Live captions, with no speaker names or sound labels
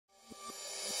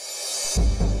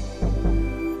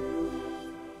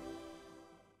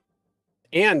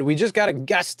And we just got a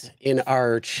guest in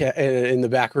our chat in the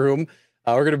back room.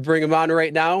 We're going to bring him on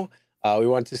right now. We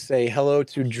want to say hello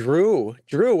to Drue.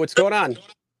 Drue, what's going on?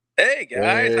 Hey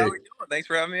guys, how Hey, we doing? Thanks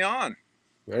for having me on.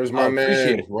 there's my Oh, appreciate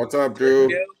man. it. What's up, Yeah,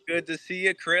 Drew? good to see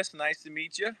you, Chris. Nice to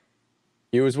meet you.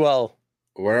 You as well.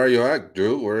 Where are you at,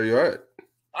 Drew? Where are you at?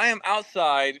 I am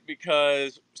outside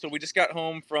because we just got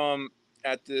home from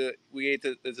we ate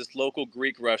at this local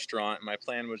Greek restaurant. And my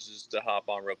plan was just to hop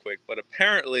on real quick, but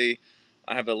apparently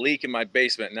I have a leak in my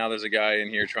basement. Now there's a guy in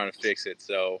here trying to fix it.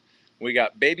 So we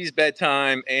got baby's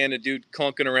bedtime and a dude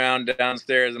clunking around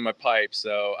downstairs in my pipe.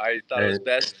 So I thought it was And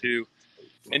best to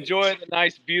enjoy the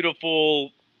nice,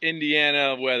 beautiful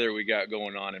Indiana weather we got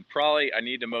going on. And probably I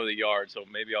need to mow the yard, so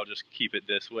maybe I'll just keep it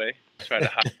this way. Try to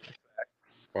hide.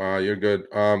 wow, you're good.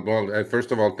 Well,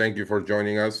 first of all, thank you for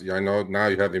joining us. I know now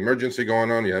you have emergency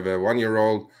going on. You have a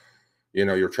 1-year-old. You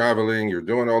know, you're traveling. You're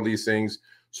doing all these things.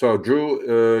 So,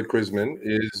 Drue Chrisman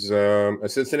is a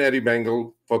Cincinnati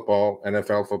Bengal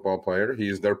NFL football player.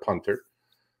 He's their punter.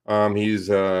 He's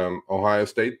Ohio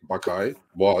State Buckeye,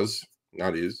 was,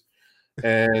 not is.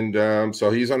 And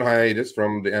so he's on hiatus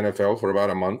from the NFL for about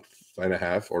a month and a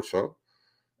half or so.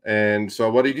 And so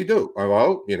what did he do?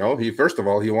 Well, you know, he first of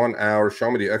all, he won our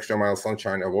Show Me the Extra Mile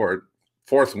Sunshine Award,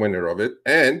 fourth winner of it,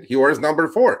 and he wears number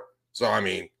 4. So I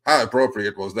mean, how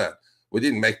appropriate was that? We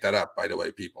didn't make that up, by the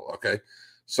way, people. Okay.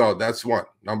 So that's one.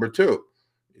 Number 2,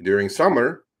 during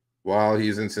summer, while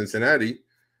he's in Cincinnati,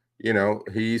 you know,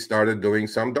 he started doing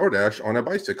some DoorDash on a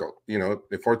bicycle, you know,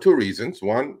 for 2 reasons.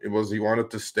 One, it was he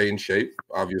wanted to stay in shape,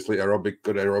 obviously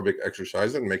good aerobic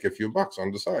exercise and make a few bucks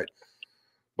on the side.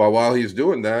 But while he's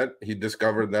doing that, he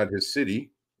discovered that his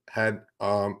city had,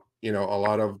 you know, a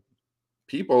lot of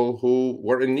people who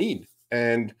were in need.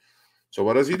 And so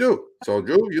what does he do? So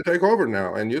Drew, you take over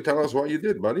now and you tell us what you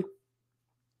did, buddy.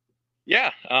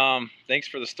 Yeah. Thanks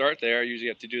for the start there. I usually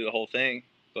have to do the whole thing,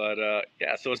 but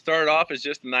yeah. So it started off as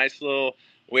just a nice little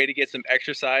way to get some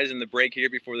exercise in the break here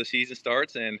before the season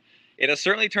starts, and it has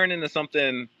certainly turned into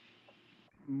something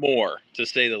more, to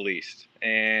say the least.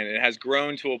 And it has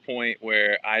grown to a point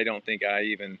where I don't think I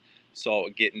even saw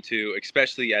it getting to,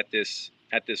 especially at this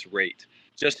rate.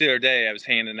 Just the other day, I was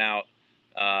handing out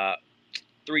uh,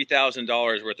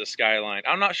 $3,000 worth of Skyline.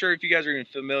 I'm not sure if you guys are even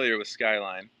familiar with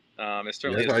Skyline. It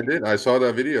certainly Yes, is. I did. I saw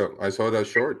that video. I saw that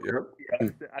short. Yep. I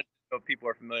don't know if people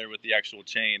are familiar with the actual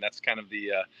chain. That's kind of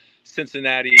the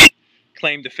Cincinnati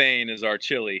claim to fame is our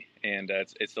chili, and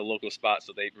it's the local spot,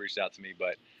 so they reached out to me.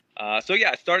 But so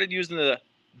yeah, I started using the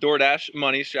DoorDash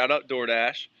money. Shout out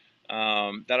DoorDash.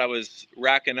 That I was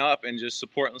racking up and just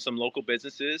supporting some local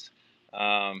businesses,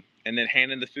 and then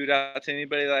handing the food out to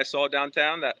anybody that I saw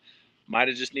downtown that might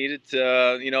have just needed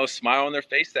to, smile on their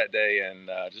face that day and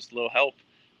just a little help.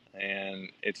 And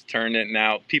it's turned it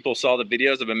now. People saw the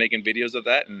videos. I've been making videos of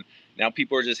that, and now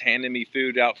people are just handing me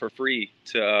food out for free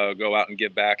to go out and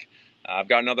give back. I've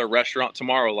got another restaurant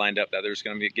tomorrow lined up that they're just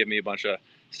going to give me a bunch of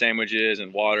sandwiches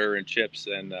and water and chips.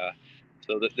 And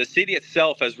so the city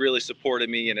itself has really supported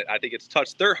me, and I think it's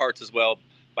touched their hearts as well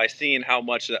by seeing how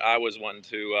much that I was wanting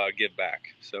to give back.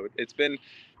 So it's been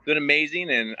amazing,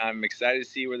 and I'm excited to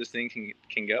see where this thing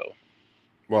can go.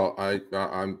 Well,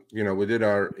 I'm, you know, we did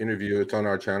our interview. It's on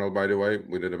our channel, by the way.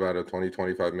 We did about a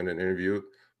 25-minute interview.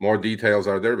 More details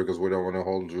are there because we don't want to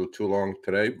hold you too long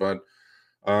today. But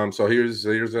so here's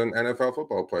an NFL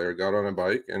football player got on a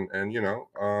bike and you know,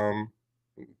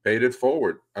 paid it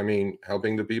forward. I mean,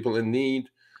 helping the people in need,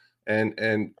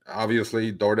 and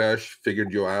obviously DoorDash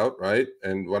figured you out, right?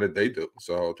 And what did they do?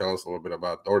 So tell us a little bit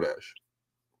about DoorDash.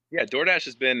 Yeah, DoorDash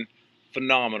has been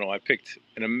phenomenal. I picked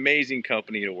an amazing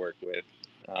company to work with.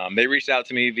 They reached out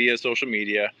to me via social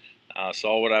media,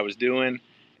 saw what I was doing,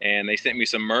 and they sent me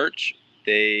some merch.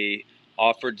 They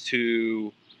offered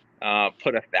to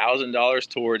put $1,000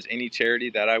 towards any charity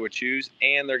that I would choose,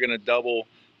 and they're going to double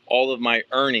all of my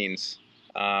earnings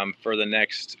for the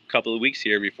next couple of weeks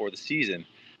here before the season.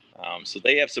 So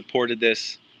they have supported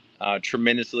this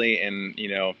tremendously, and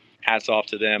hats off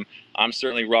to them. I'm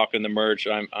certainly rocking the merch.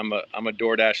 I'm a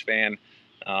DoorDash fan.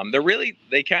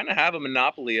 They kind of have a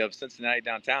monopoly of Cincinnati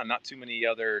downtown. Not too many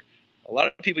other. A lot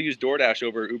of people use DoorDash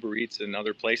over Uber Eats and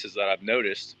other places that I've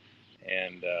noticed,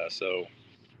 and so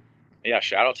yeah,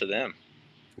 shout out to them.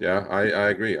 Yeah, I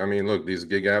agree. I mean, look, these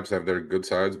gig apps have their good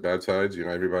sides, bad sides. You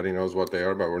know, everybody knows what they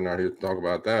are, but we're not here to talk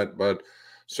about that. But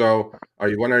so,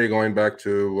 when are you going back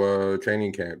to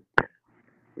training camp?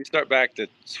 We start back the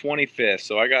 25th,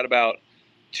 so I got about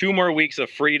 2 more weeks of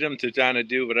freedom to kind of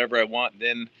do whatever I want.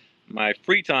 Then my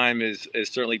free time is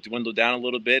certainly dwindled down a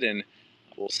little bit, and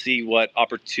we'll see what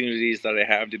opportunities that I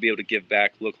have to be able to give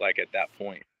back look like at that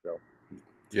point. So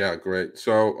Yeah, great.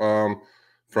 So,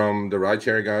 from the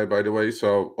RideShare Guy, by the way.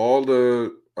 So all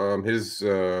the his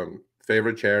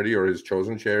favorite charity or his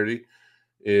chosen charity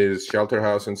is Shelter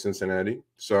House in Cincinnati.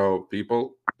 So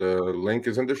people, the link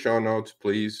is in the show notes.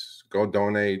 Please go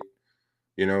donate.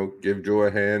 You know, give Drew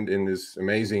a hand in this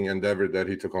amazing endeavor that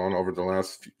he took on over the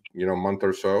last month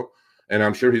or so. And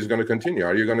I'm sure he's going to continue.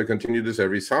 Are you going to continue this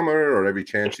every summer or every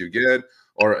chance you get?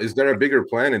 Or is there a bigger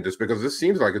plan in this? Because this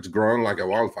seems like it's grown like a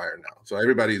wildfire now. So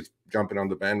everybody's jumping on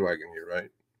the bandwagon here, right?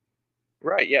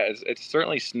 Right. Yeah. It's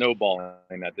certainly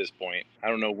snowballing at this point. I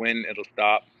don't know when it'll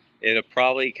stop. It'll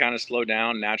probably kind of slow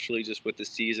down naturally just with the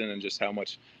season and just how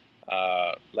much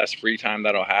less free time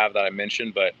that I'll have that I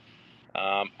mentioned. But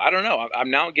I don't know. I'm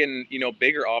now getting,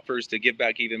 bigger offers to give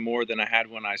back even more than I had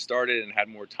when I started and had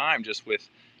more time just with,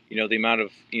 the amount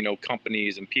of,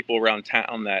 companies and people around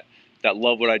town that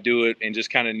love what I do and just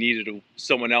kind of needed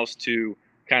someone else to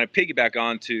kind of piggyback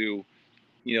on to,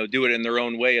 do it in their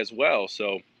own way as well.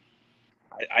 So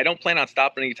I don't plan on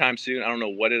stopping anytime soon. I don't know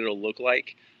what it'll look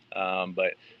like.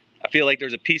 But I feel like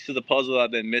there's a piece of the puzzle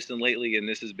I've been missing lately, and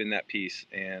this has been that piece.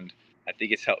 And I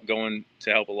think it's going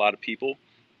to help a lot of people.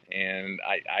 And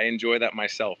I enjoy that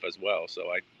myself as well.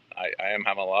 So I am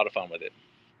having a lot of fun with it.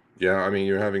 Yeah, I mean,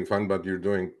 you're having fun, but you're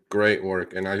doing great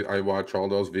work. And I watch all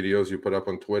those videos you put up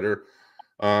on Twitter.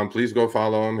 Please go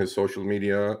follow him, his social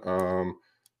media.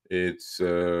 It's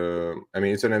I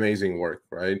mean, it's an amazing work,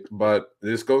 right? But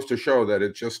this goes to show that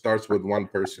it just starts with one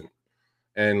person.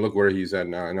 And look where he's at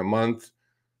now. In a month,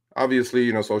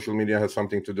 obviously, social media has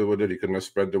something to do with it. He couldn't have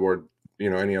spread the word,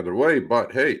 any other way.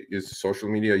 But hey, is social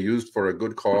media used for a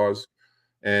good cause?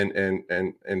 And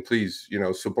please,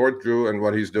 support Drew and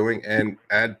what he's doing, and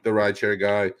add the RideShare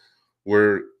Guy.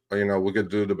 We're we could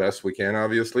do the best we can,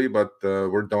 obviously, but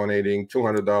we're donating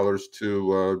 $200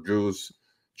 to Drew's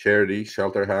charity,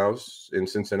 Shelter House in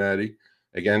Cincinnati.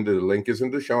 Again, the link is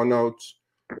in the show notes.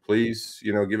 Please,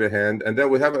 give a hand. And then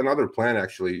we have another plan,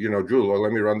 actually. Drew,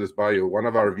 let me run this by you. One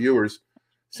of our viewers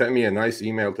sent me a nice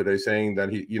email today saying that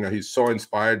he's so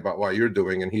inspired by what you're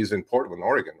doing, and he's in Portland,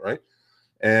 Oregon, right?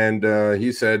 And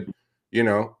he said,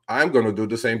 I'm going to do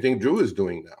the same thing Drew is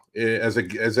doing now as a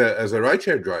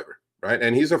rideshare driver, right?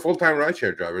 And he's a full-time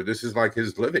rideshare driver. This is like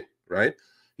his living, right?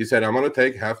 He said, I'm going to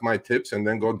take half my tips and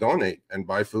then go donate and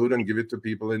buy food and give it to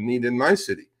people in need in my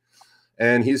city.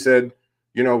 And he said,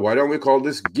 why don't we call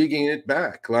this gigging it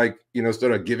back? Like,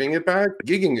 instead of giving it back,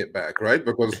 gigging it back, right?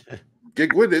 Because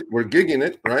gig with it, we're gigging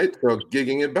it, right? So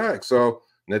gigging it back. So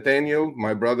Nathaniel,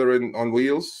 my brother on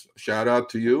wheels, shout out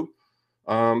to you.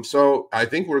 So I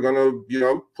think we're going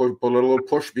to, put a little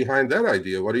push behind that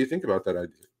idea. What do you think about that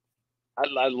idea?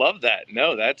 I love that.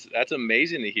 No, that's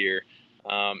amazing to hear.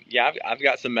 Yeah, I've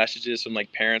got some messages from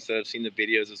like parents that have seen the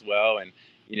videos as well. And,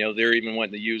 they're even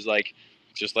wanting to use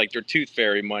just like their tooth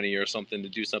fairy money or something to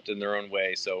do something their own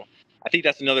way. So I think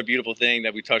that's another beautiful thing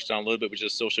that we touched on a little bit, which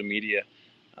is social media.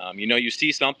 You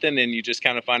see something and you just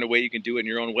kind of find a way you can do it in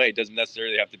your own way. It doesn't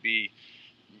necessarily have to be,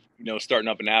 starting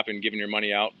up an app and giving your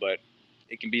money out, but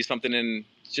it can be something in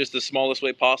just the smallest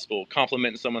way possible,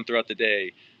 complimenting someone throughout the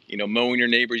day, mowing your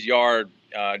neighbor's yard,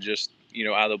 just,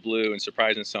 out of the blue and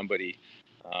surprising somebody.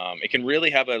 It can really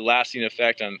have a lasting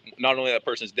effect on not only that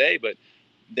person's day, but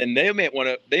then they might want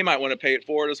to pay it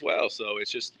forward as well. So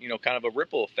it's just, kind of a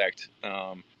ripple effect.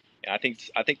 I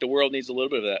think the world needs a little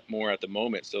bit of that more at the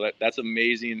moment. So that's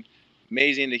amazing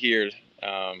to hear.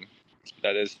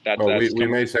 We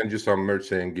may send you some merch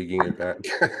saying gigging it back.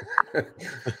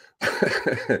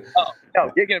 Oh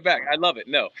no, gigging it back. I love it.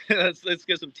 No, let's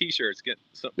get some t-shirts.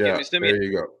 There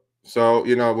you go. So,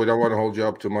 we don't want to hold you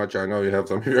up too much. I know you have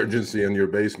some emergency in your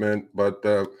basement, but,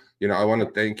 I want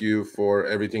to thank you for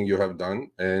everything you have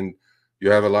done. And you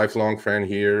have a lifelong friend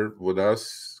here with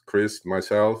us, Chris,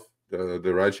 myself, the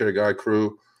RideShare Guy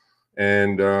crew.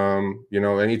 And,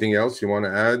 anything else you want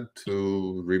to add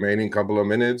to remaining couple of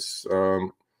minutes?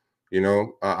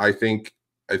 I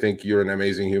think you're an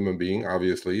amazing human being,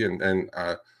 obviously. And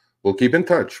we'll keep in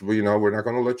touch. We're not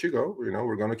going to let you go.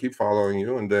 We're going to keep following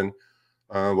you. And then,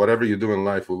 whatever you do in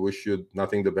life, we wish you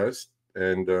nothing the best.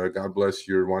 And God bless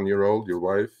your 1-year-old, your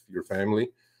wife, your family.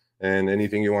 And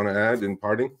anything you want to add in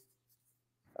parting?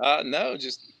 No,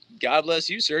 just God bless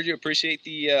you, Sergio. Appreciate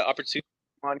the opportunity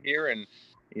to come on here and,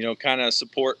 kind of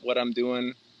support what I'm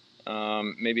doing.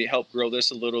 Maybe help grow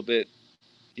this a little bit,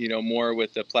 more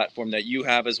with the platform that you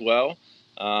have as well.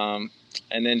 And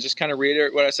then just kind of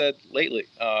reiterate what I said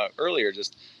earlier,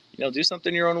 just, do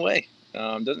something your own way.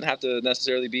 Doesn't have to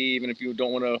necessarily be, even if you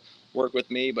don't want to work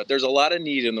with me, but there's a lot of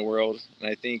need in the world. And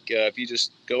I think if you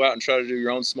just go out and try to do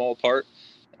your own small part,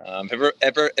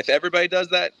 if everybody does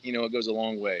that, it goes a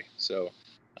long way. So,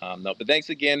 no, but thanks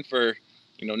again for,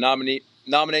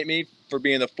 nominate me for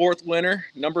being the 4th winner,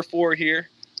 number 4 here,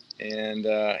 and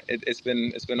it's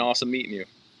been awesome meeting you.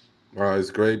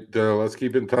 It's great. Let's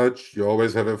keep in touch. You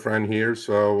always have a friend here.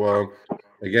 So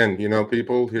again, you know,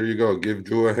 people, here you go. Give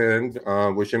Drue a hand.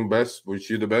 Wish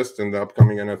you the best in the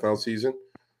upcoming NFL season.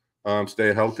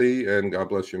 Stay healthy, and God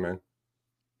bless you, man.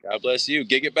 God bless you.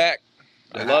 Gig it back.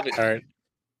 I love it. All right.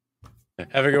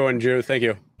 Have a good one, Drue. Thank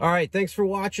you. All right, thanks for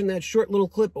watching. That short little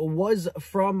clip was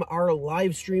from our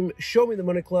live stream, Show Me the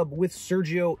Money Club with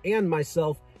Sergio and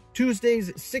myself,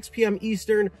 Tuesdays, 6 p.m.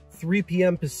 Eastern, 3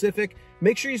 p.m. Pacific.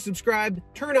 Make sure you subscribe,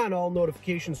 turn on all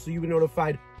notifications so you'll be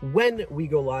notified when we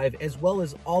go live, as well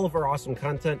as all of our awesome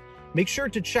content. Make sure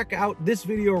to check out this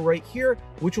video right here,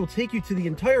 which will take you to the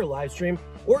entire live stream,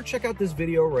 or check out this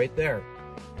video right there.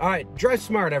 All right, drive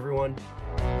smart, everyone.